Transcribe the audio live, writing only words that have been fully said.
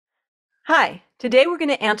Hi, today we're going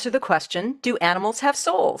to answer the question, do animals have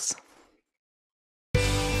souls?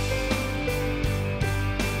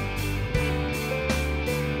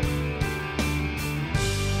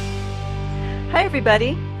 Hi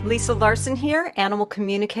everybody, Lisa Larson here, animal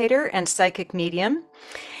communicator and psychic medium.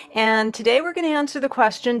 And today we're going to answer the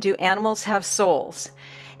question, do animals have souls?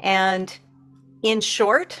 And in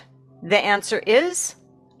short, the answer is,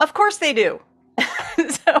 of course they do.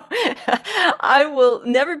 So I will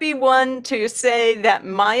never be one to say that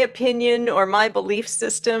my opinion or my belief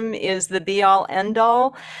system is the be all end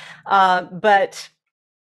all. But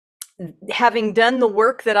having done the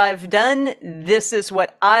work that I've done, this is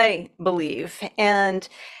what I believe. And,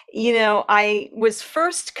 I was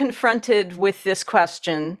first confronted with this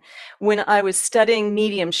question when I was studying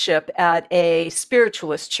mediumship at a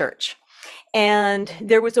spiritualist church. And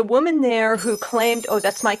there was a woman there who claimed, oh,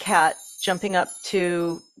 that's my cat jumping up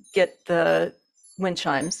to get the wind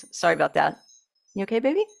chimes. Sorry about that. You okay,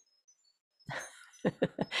 baby?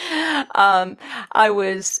 um, I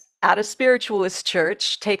was at a spiritualist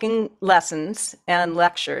church taking lessons and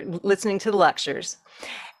listening to the lectures.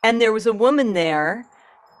 And there was a woman there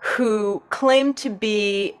who claimed to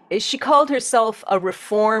be, she called herself a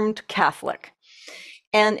Reformed Catholic.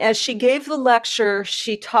 And as she gave the lecture,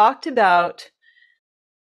 she talked about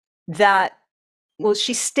that, well,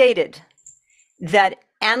 she stated that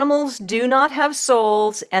animals do not have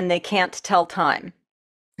souls and they can't tell time.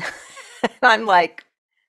 I'm like,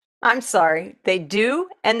 I'm sorry, they do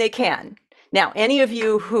and they can. Now, any of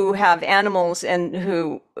you who have animals and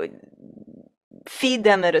who feed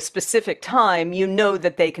them at a specific time, you know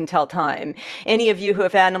that they can tell time. Any of you who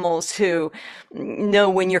have animals who know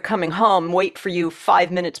when you're coming home, wait for you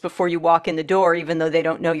 5 minutes before you walk in the door, even though they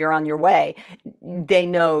don't know you're on your way, they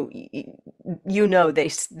know,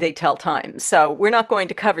 they tell time. So we're not going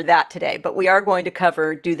to cover that today, but we are going to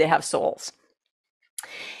cover, do they have souls?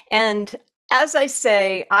 And as I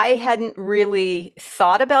say, I hadn't really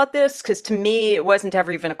thought about this because to me, it wasn't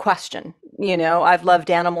ever even a question. I've loved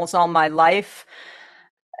animals all my life.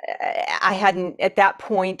 I hadn't, at that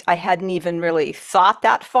point, I hadn't even really thought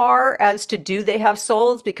that far as to do they have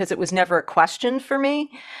souls because it was never a question for me.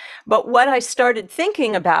 But what I started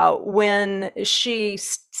thinking about when she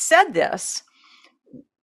said this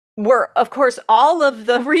were, of course, all of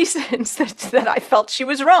the reasons that I felt she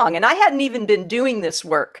was wrong. And I hadn't even been doing this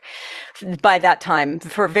work by that time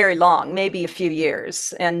for very long, maybe a few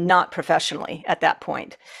years, and not professionally at that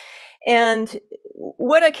point. And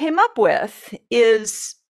what I came up with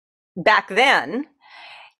is back then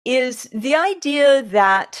is the idea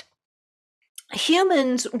that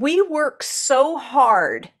humans, we work so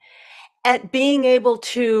hard at being able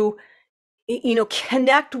to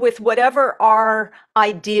connect with whatever our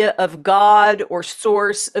idea of God or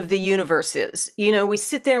source of the universe is. We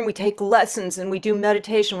sit there and we take lessons and we do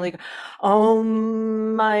meditation. We go,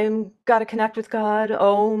 I gotta connect with God.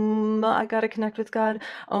 I gotta connect with God.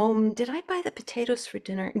 Did I buy the potatoes for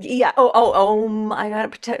dinner? Yeah. I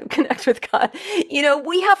gotta connect with God.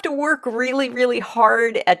 We have to work really, really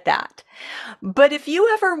hard at that. But if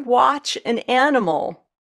you ever watch an animal,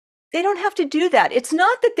 they don't have to do that. It's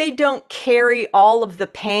not that they don't carry all of the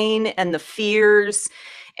pain and the fears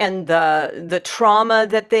and the trauma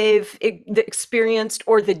that they've experienced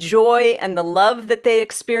or the joy and the love that they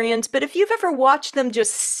experience. But if you've ever watched them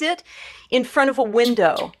just sit in front of a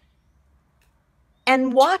window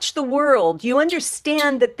and watch the world, you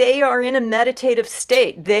understand that they are in a meditative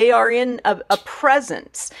state. They are in a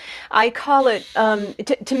presence. I call it,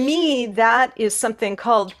 to me, that is something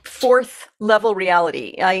called fourth level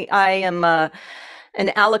reality. I am an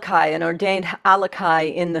alakai, an ordained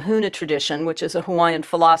alakai in the Huna tradition, which is a Hawaiian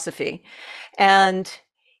philosophy. And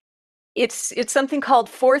it's something called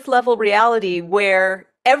fourth level reality where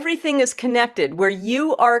everything is connected, where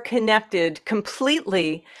you are connected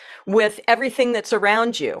completely with everything that's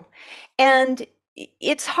around you. And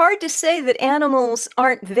it's hard to say that animals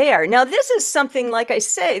aren't there. Now, this is something, like I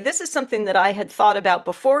say, this is something that I had thought about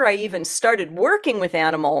before I even started working with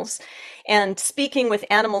animals. And speaking with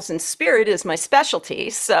animals in spirit is my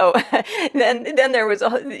specialty. So then there was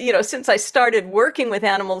since I started working with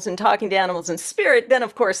animals and talking to animals in spirit, then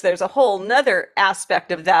of course there's a whole nother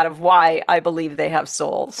aspect of that of why I believe they have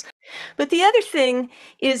souls. But the other thing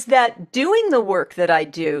is that doing the work that I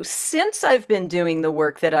do, since I've been doing the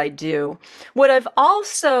work that I do, what I've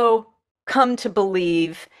also come to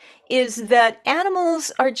believe is that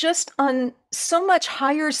animals are just on so much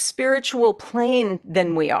higher spiritual plane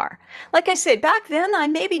than we are. Like I say, back then I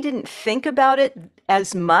maybe didn't think about it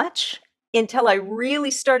as much until I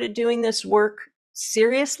really started doing this work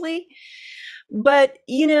seriously. But,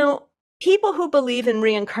 people who believe in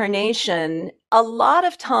reincarnation, a lot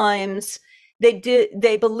of times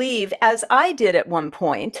they believe, as I did at one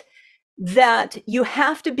point, that you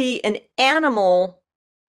have to be an animal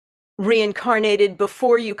reincarnated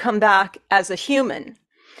before you come back as a human.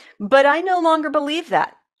 But I no longer believe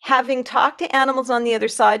that. Having talked to animals on the other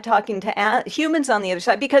side, talking to humans on the other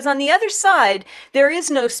side, because on the other side, there is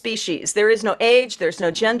no species. There is no age, there's no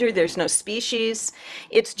gender, there's no species.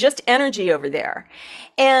 It's just energy over there.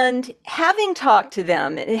 And having talked to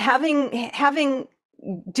them, having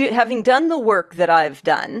done the work that I've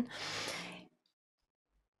done,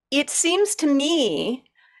 it seems to me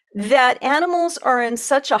that animals are in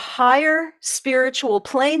such a higher spiritual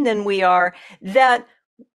plane than we are, that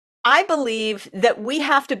I believe that we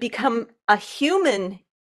have to become a human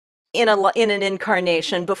in an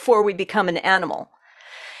incarnation before we become an animal.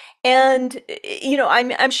 And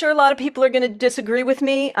I'm sure a lot of people are going to disagree with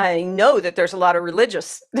me. I know that there's a lot of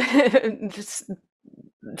religious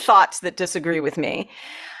thoughts that disagree with me.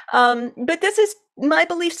 But this is my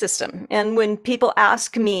belief system. And when people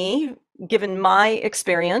ask me, given my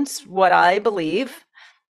experience, what I believe,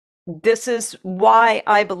 this is why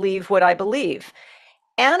I believe what I believe.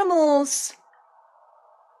 Animals,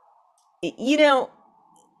 if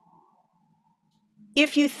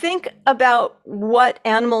you think about what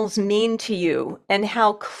animals mean to you and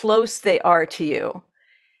how close they are to you,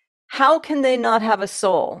 how can they not have a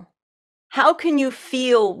soul? How can you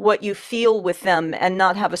feel what you feel with them and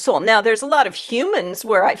not have a soul? Now, there's a lot of humans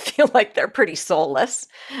where I feel like they're pretty soulless,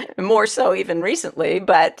 more so even recently,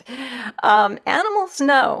 but animals,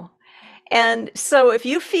 no. And so if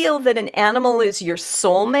you feel that an animal is your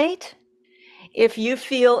soulmate, if you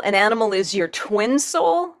feel an animal is your twin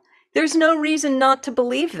soul, there's no reason not to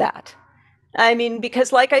believe that. I mean,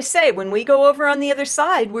 because like I say, when we go over on the other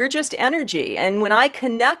side, we're just energy. And when I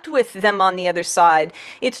connect with them on the other side,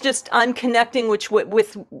 it's just I'm connecting with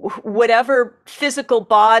whatever physical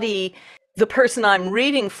body the person I'm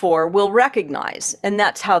reading for will recognize. And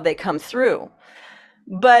that's how they come through.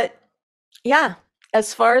 But yeah,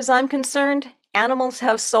 as far as I'm concerned, animals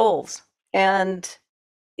have souls. And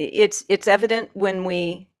it's evident when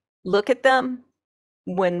we look at them,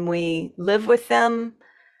 when we live with them,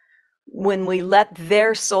 when we let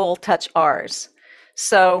their soul touch ours.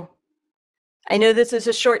 So I know this is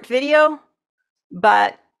a short video,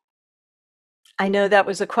 but I know that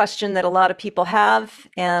was a question that a lot of people have,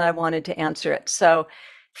 and I wanted to answer it. So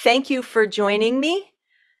thank you for joining me.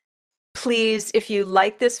 Please, if you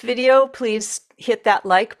like this video, please hit that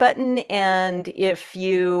like button. And if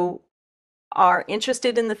you are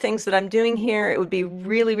interested in the things that I'm doing here, it would be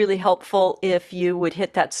really, really helpful if you would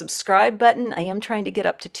hit that subscribe button. I am trying to get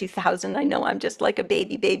up to 2,000. I know I'm just like a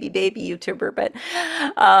baby YouTuber, but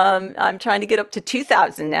I'm trying to get up to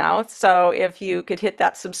 2,000 now. So if you could hit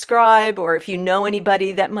that subscribe, or if you know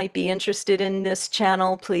anybody that might be interested in this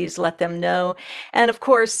channel, please let them know. And of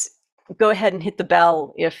course, go ahead and hit the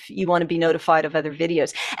bell if you want to be notified of other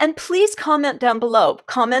videos. And please comment down below.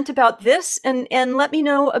 Comment about this and let me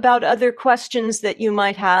know about other questions that you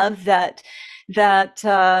might have that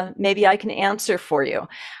maybe I can answer for you.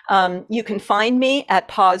 You can find me at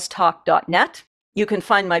pausetalk.net. You can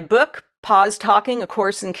find my book, Pause Talking, A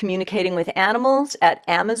Course in Communicating with Animals, at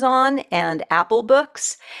Amazon and Apple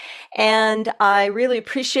Books. And I really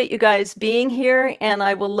appreciate you guys being here, and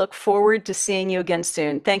I will look forward to seeing you again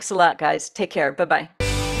soon. Thanks a lot, guys. Take care. Bye-bye.